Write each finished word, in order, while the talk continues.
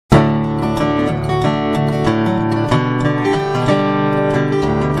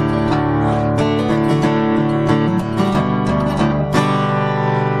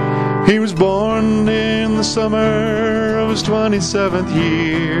He was born in the summer of his 27th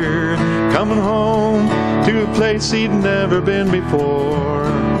year, coming home to a place he'd never been before.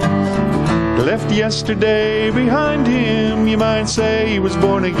 Left yesterday behind him, you might say he was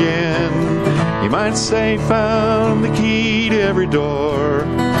born again. You might say found the key to every door.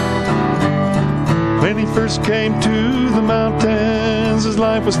 When he first came to the mountains, his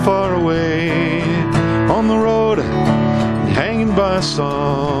life was far away, on the road, hanging by a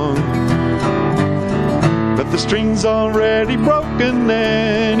song. But the string's already broken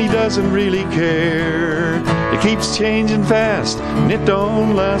and he doesn't really care. It keeps changing fast and it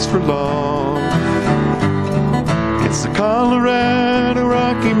don't last for long. It's the Colorado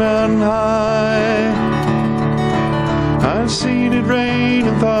Rocky Mountain High. I've seen it rain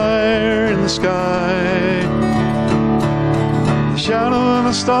and fire in the sky. The shadow of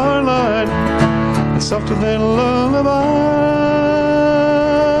a starlight is softer than a lullaby.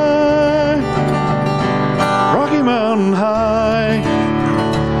 Rocky Mountain High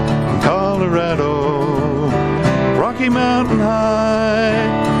in Colorado. Rocky Mountain High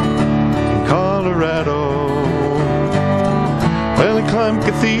in Colorado. Well, he climbed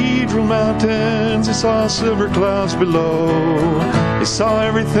Cathedral Mountains, he saw silver clouds below. He saw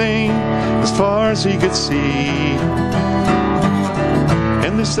everything as far as he could see.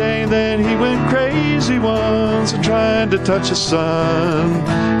 And they say that he went crazy once and tried to touch his son,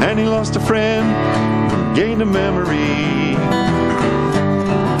 and he lost a friend, gained a memory.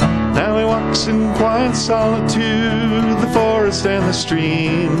 Now he walks in quiet solitude, the forest and the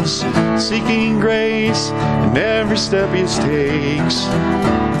streams, seeking grace in every step he takes.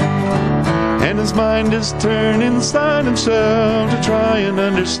 And his mind is turned inside himself to try and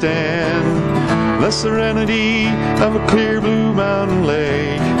understand the serenity of a clear blue mountain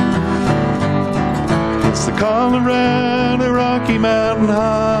lake. It's the Colorado Rocky Mountain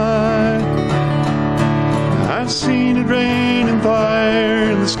High. I've seen it rain and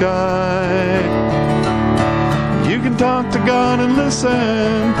fire in the sky. You can talk to God and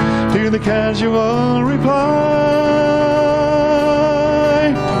listen to the casual reply.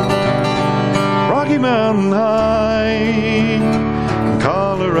 Rocky Mountain High in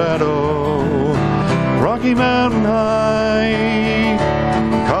Colorado. Rocky Mountain High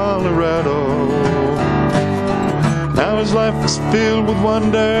in Colorado. Now his life is filled with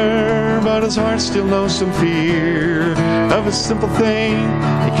wonder, but his heart still knows some fear of a simple thing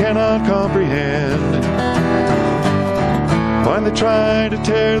he cannot comprehend. Why they try to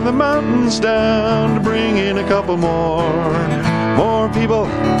tear the mountains down to bring in a couple more people,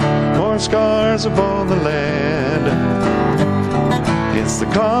 more scars upon the land. It's the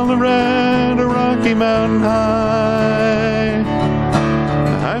Colorado Rocky Mountain High.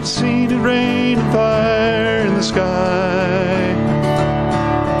 I've seen it rain and fire in the sky.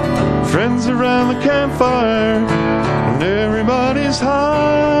 Friends around the campfire and everybody's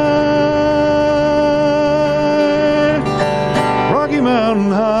high. Rocky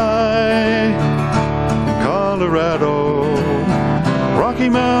Mountain High in Colorado. Rocky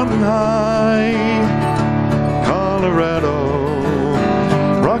Mountain High, Colorado.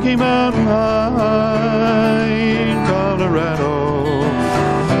 Rocky Mountain High, Colorado.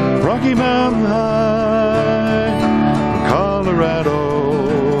 Rocky Mountain High.